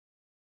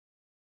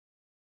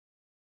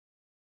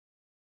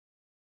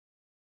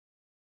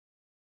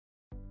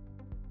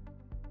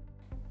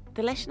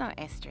The Leschenault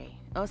Estuary,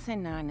 also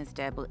known as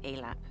Derbil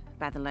Elap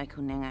by the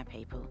local Noongar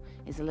people,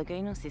 is a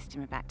lagoonal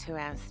system about 2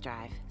 hours'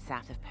 drive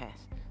south of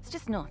Perth. It's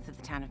just north of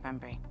the town of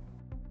Bunbury.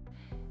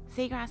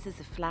 Seagrasses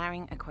are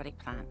flowering aquatic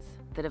plants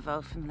that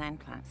evolved from land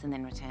plants and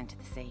then returned to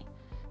the sea,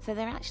 so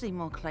they're actually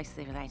more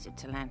closely related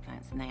to land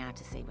plants than they are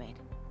to seaweed.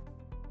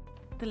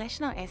 The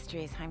Leschenault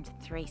Estuary is home to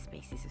 3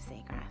 species of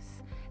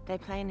seagrass. They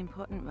play an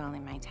important role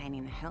in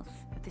maintaining the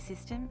health of the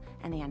system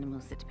and the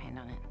animals that depend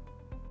on it.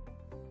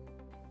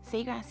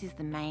 Seagrass is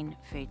the main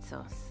food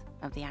source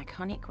of the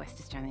iconic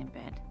West Australian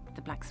bird,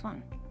 the black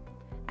swan,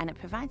 and it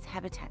provides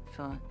habitat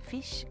for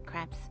fish,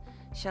 crabs,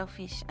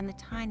 shellfish and the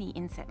tiny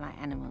insect-like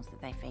animals that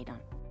they feed on.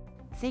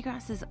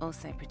 Seagrasses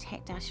also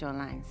protect our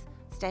shorelines,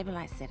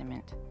 stabilise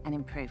sediment and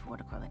improve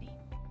water quality.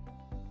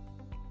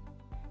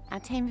 Our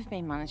team have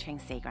been monitoring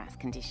seagrass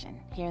condition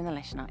here in the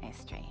Leschenault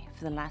Estuary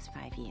for the last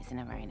 5 years in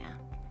a row now.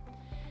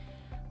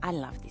 I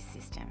love this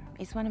system.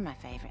 It's one of my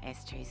favourite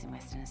estuaries in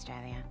Western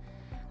Australia.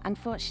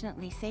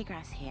 Unfortunately,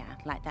 seagrass here,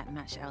 like that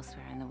much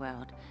elsewhere in the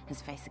world,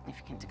 has faced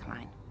significant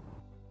decline.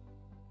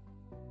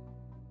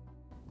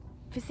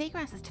 For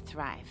seagrasses to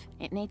thrive,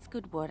 it needs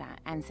good water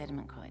and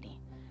sediment quality.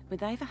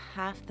 With over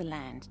half the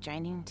land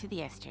draining to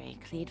the estuary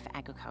cleared for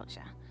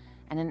agriculture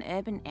and an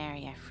urban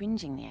area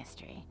fringing the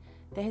estuary,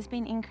 there has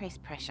been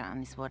increased pressure on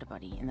this water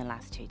body in the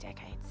last 2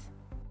 decades.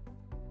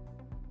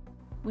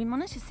 We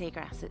monitor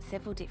seagrass at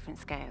several different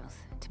scales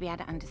to be able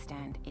to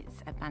understand its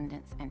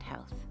abundance and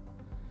health.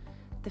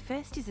 The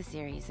first is a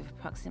series of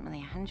approximately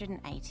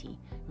 180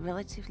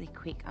 relatively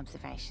quick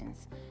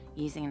observations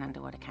using an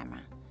underwater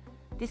camera.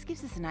 This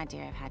gives us an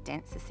idea of how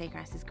dense the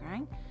seagrass is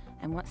growing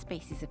and what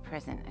species are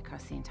present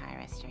across the entire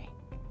estuary.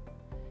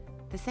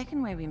 The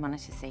second way we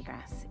monitor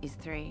seagrass is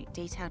through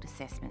detailed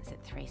assessments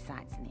at 3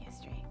 sites in the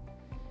estuary.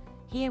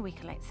 Here we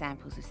collect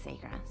samples of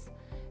seagrass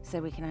so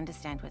we can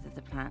understand whether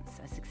the plants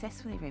are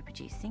successfully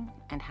reproducing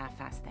and how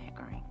fast they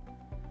are growing.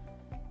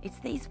 It's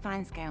these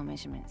fine-scale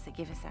measurements that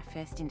give us our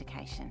first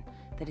indication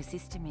that a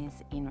system is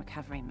in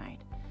recovery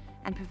mode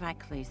and provide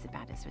clues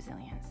about its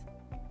resilience.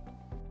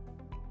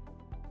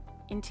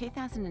 In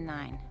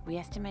 2009, we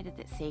estimated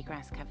that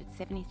seagrass covered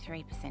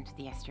 73% of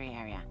the estuary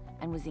area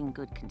and was in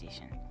good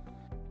condition.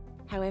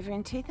 However,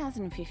 in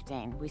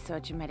 2015, we saw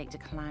a dramatic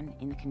decline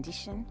in the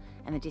condition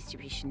and the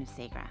distribution of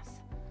seagrass.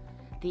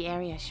 The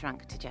area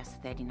shrunk to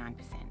just 39%.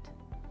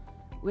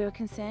 We were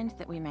concerned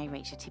that we may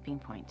reach a tipping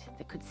point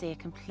that could see a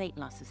complete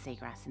loss of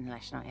seagrass in the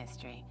Leschenault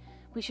Estuary,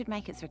 which would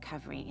make its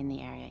recovery in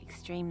the area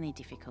extremely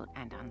difficult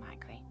and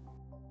unlikely.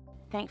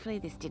 Thankfully,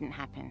 this didn't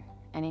happen,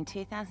 and in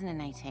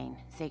 2018,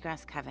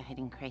 seagrass cover had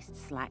increased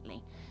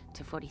slightly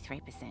to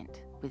 43%,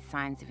 with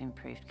signs of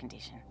improved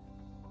condition.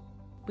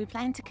 We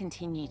plan to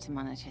continue to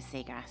monitor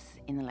seagrass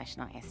in the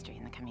Leschenault Estuary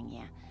in the coming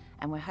year,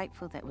 and we're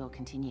hopeful that we'll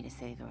continue to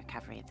see the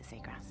recovery of the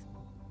seagrass.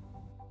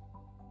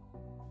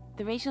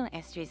 The Regional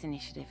Estuaries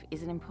Initiative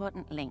is an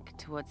important link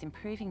towards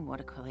improving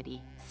water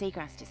quality,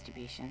 seagrass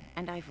distribution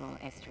and overall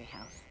estuary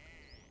health.